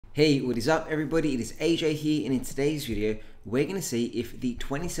Hey, what is up everybody? It is AJ here, and in today's video we're going to see if the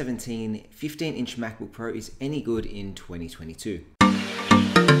 2017 15-inch MacBook Pro is any good in 2022.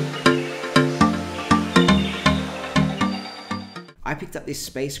 I picked up this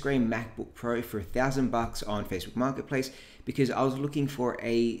space gray MacBook Pro for $1,000 on Facebook Marketplace because I was looking for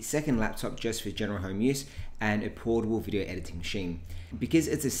a second laptop just for general home use and a portable video editing machine. Because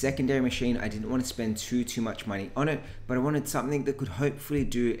it's a secondary machine, I didn't want to spend too much money on it, but I wanted something that could hopefully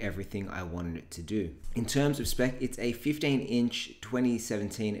do everything I wanted it to do. In terms of spec, it's a 15-inch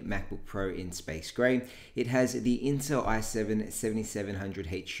 2017 MacBook Pro in space gray. It has the Intel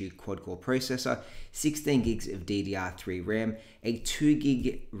i7-7700HU quad-core processor, 16 gigs of DDR3 RAM, a 2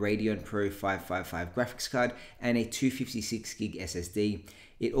 gig Radeon Pro 555 graphics card, and a 256 gig SSD.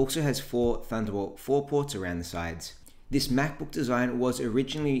 It also has 4 Thunderbolt 4 ports around the sides. This MacBook design was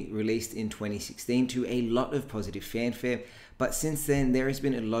originally released in 2016 to a lot of positive fanfare, but since then there has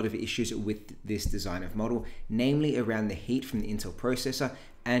been a lot of issues with this design of model, namely around the heat from the Intel processor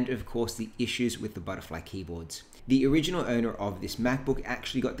and of course the issues with the butterfly keyboards. The original owner of this MacBook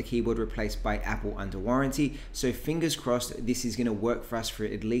actually got the keyboard replaced by Apple under warranty, so fingers crossed this is going to work for us for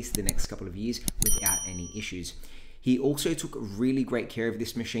at least the next couple of years without any issues. He also took really great care of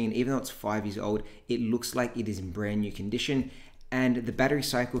this machine. Even though it's 5 years old, it looks like it is in brand new condition, and the battery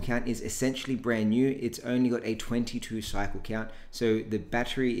cycle count is essentially brand new. It's only got a 22 cycle count, so the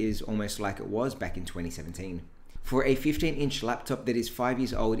battery is almost like it was back in 2017. For a 15-inch laptop that is 5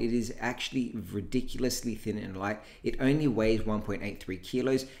 years old, it is actually ridiculously thin and light. It only weighs 1.83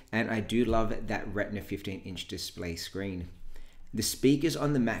 kilos, and I do love that Retina 15-inch display screen. The speakers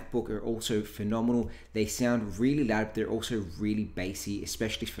on the MacBook are also phenomenal. They sound really loud, but they're also really bassy,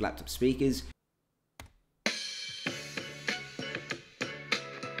 especially for laptop speakers.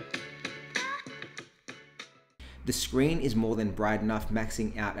 The screen is more than bright enough,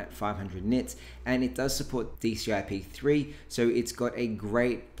 maxing out at 500 nits, and it does support DCI-P3, so it's got a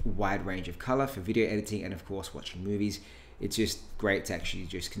great wide range of color for video editing and of course watching movies. It's just great to actually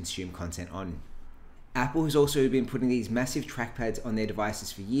just consume content on. Apple has also been putting these massive trackpads on their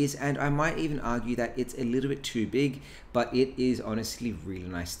devices for years, and I might even argue that it's a little bit too big, but it is honestly really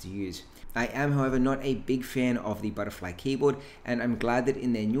nice to use. I am, however, not a big fan of the butterfly keyboard, and I'm glad that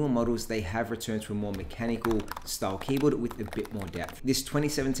in their newer models they have returned to a more mechanical style keyboard with a bit more depth. This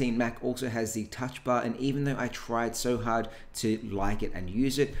 2017 Mac also has the touch bar, and even though I tried so hard to like it and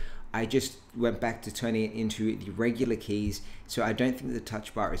use it, I just went back to turning it into the regular keys, so I don't think the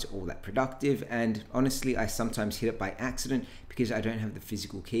touch bar is all that productive, and honestly I sometimes hit it by accident because I don't have the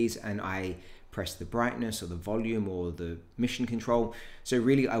physical keys and I press the brightness or the volume or the mission control. So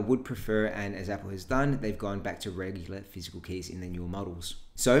really I would prefer, and as Apple has done, they've gone back to regular physical keys in the newer models.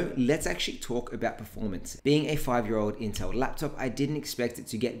 So let's actually talk about performance. Being a 5-year-old Intel laptop, I didn't expect it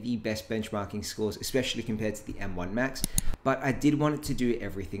to get the best benchmarking scores, especially compared to the M1 Max, but I did want it to do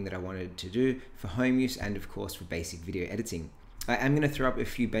everything that I wanted it to do for home use and of course for basic video editing. I am going to throw up a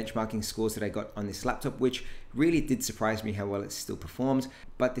few benchmarking scores that I got on this laptop, which really did surprise me how well it still performs,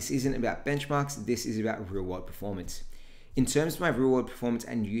 but this isn't about benchmarks, this is about real world performance. In terms of my real world performance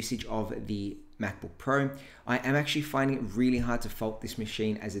and usage of the MacBook Pro, I am actually finding it really hard to fault this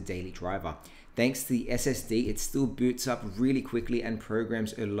machine as a daily driver. Thanks to the SSD, it still boots up really quickly and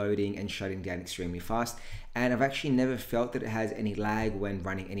programs are loading and shutting down extremely fast, and I've actually never felt that it has any lag when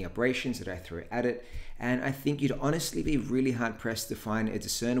running any operations that I throw at it, and I think you'd honestly be really hard pressed to find a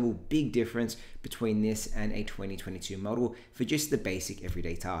discernible big difference between this and a 2022 model for just the basic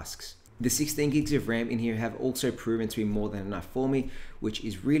everyday tasks. The 16 gigs of RAM in here have also proven to be more than enough for me, which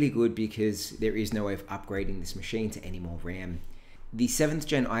is really good because there is no way of upgrading this machine to any more RAM. The 7th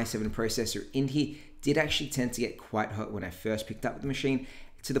gen i7 processor in here did actually tend to get quite hot when I first picked up the machine,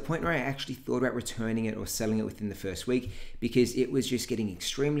 to the point where I actually thought about returning it or selling it within the first week because it was just getting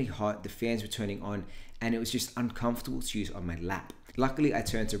extremely hot, the fans were turning on, and it was just uncomfortable to use on my lap. Luckily, I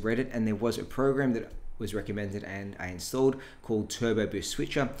turned to Reddit and there was a program that was recommended and I installed called Turbo Boost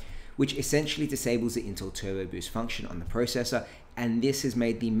Switcher, which essentially disables the Intel Turbo Boost function on the processor, and this has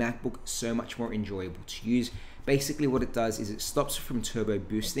made the MacBook so much more enjoyable to use. Basically what it does is it stops from turbo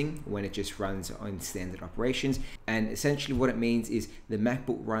boosting when it just runs on standard operations, and essentially what it means is the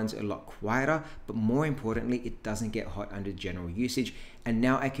MacBook runs a lot quieter, but more importantly it doesn't get hot under general usage, and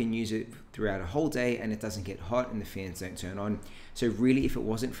now I can use it throughout a whole day and it doesn't get hot and the fans don't turn on. So really, if it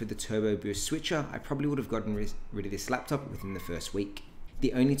wasn't for the Turbo Boost Switcher, I probably would have gotten rid of this laptop within the first week.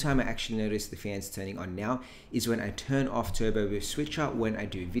 The only time I actually notice the fans turning on now is when I turn off Turbo Boost Switcher when I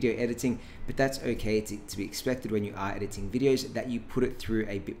do video editing, but that's okay, to be expected when you are editing videos, that you put it through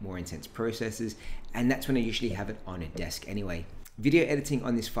a bit more intense processes, and that's when I usually have it on a desk anyway. Video editing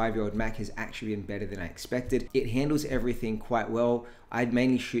on this 5-year-old Mac has actually been better than I expected. It handles everything quite well. I'd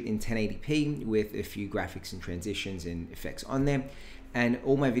mainly shoot in 1080p with a few graphics and transitions and effects on there. And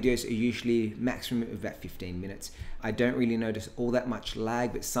all my videos are usually maximum of about 15 minutes. I don't really notice all that much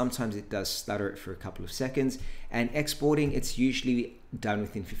lag, but sometimes it does stutter it for a couple of seconds. And exporting, it's usually done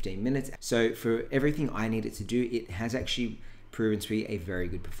within 15 minutes. So for everything I need it to do, it has actually proven to be a very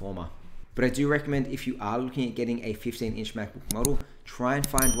good performer. But I do recommend, if you are looking at getting a 15-inch MacBook model, try and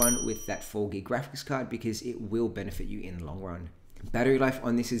find one with that 4GB graphics card because it will benefit you in the long run. Battery life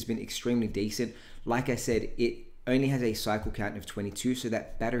on this has been extremely decent. Like I said, it only has a cycle count of 22, so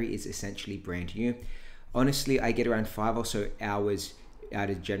that battery is essentially brand new. Honestly, I get around 5 or so hours out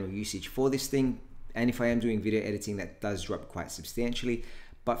of general usage for this thing, and if I am doing video editing, that does drop quite substantially.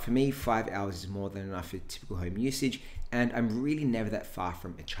 But for me, 5 hours is more than enough for typical home usage, and I'm really never that far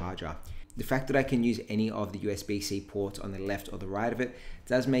from a charger. The fact that I can use any of the USB-C ports on the left or the right of it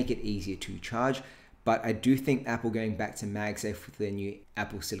does make it easier to charge, but I do think Apple going back to MagSafe with their new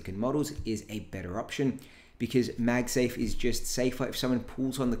Apple Silicon models is a better option, because MagSafe is just safer. If someone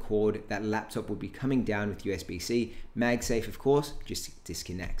pulls on the cord, that laptop will be coming down with USB-C. MagSafe, of course, just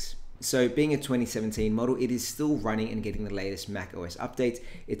disconnects. So being a 2017 model, it is still running and getting the latest macOS updates.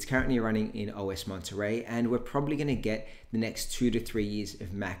 It's currently running in OS Monterey, and we're probably going to get the next 2 to 3 years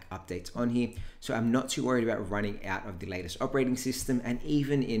of Mac updates on here. So I'm not too worried about running out of the latest operating system, and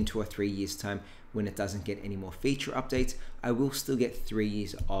even in 2 or 3 years time, when it doesn't get any more feature updates, I will still get 3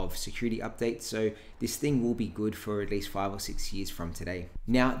 years of security updates. So this thing will be good for at least 5 or 6 years from today.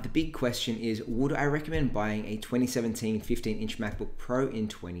 Now, the big question is, would I recommend buying a 2017 15-inch MacBook Pro in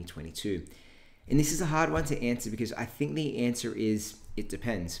 2022? And this is a hard one to answer because I think the answer is, it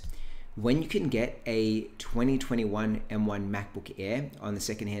depends. When you can get a 2021 M1 MacBook Air on the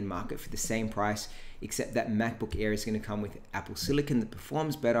secondhand market for the same price, except that MacBook Air is going to come with Apple Silicon that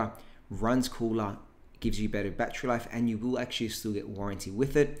performs better, runs cooler, gives you better battery life, and you will actually still get warranty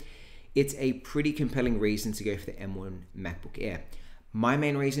with it, it's a pretty compelling reason to go for the M1 MacBook Air. My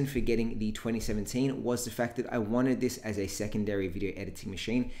main reason for getting the 2017 was the fact that I wanted this as a secondary video editing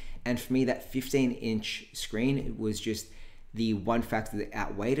machine, and for me that 15-inch screen was just the one factor that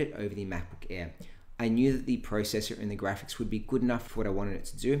outweighed it over the MacBook Air. I knew that the processor and the graphics would be good enough for what I wanted it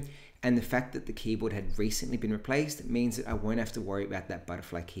to do, and the fact that the keyboard had recently been replaced means that I won't have to worry about that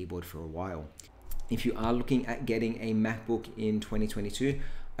butterfly keyboard for a while. If you are looking at getting a MacBook in 2022,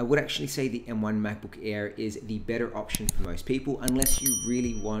 I would actually say the M1 MacBook Air is the better option for most people, unless you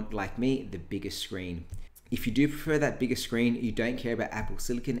really want, like me, the biggest screen. If you do prefer that bigger screen, you don't care about Apple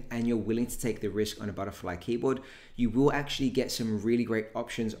Silicon, and you're willing to take the risk on a butterfly keyboard, you will actually get some really great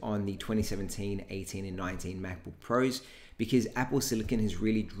options on the 2017, 18, and 19 MacBook Pros, because Apple Silicon has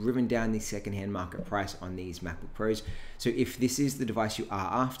really driven down the secondhand market price on these MacBook Pros. So if this is the device you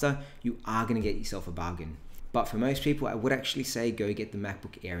are after, you are going to get yourself a bargain. But for most people, I would actually say go get the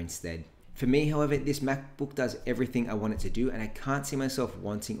MacBook Air instead. For me, however, this MacBook does everything I want it to do, and I can't see myself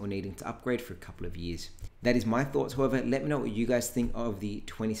wanting or needing to upgrade for a couple of years. That is my thoughts. However, let me know what you guys think of the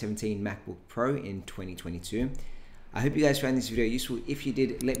 2017 MacBook Pro in 2022. I hope you guys found this video useful. If you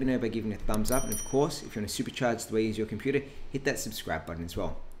did, let me know by giving it a thumbs up. And of course, if you want to supercharge the way you use your computer, hit that subscribe button as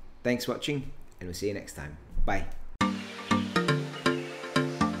well. Thanks for watching, and we'll see you next time. Bye.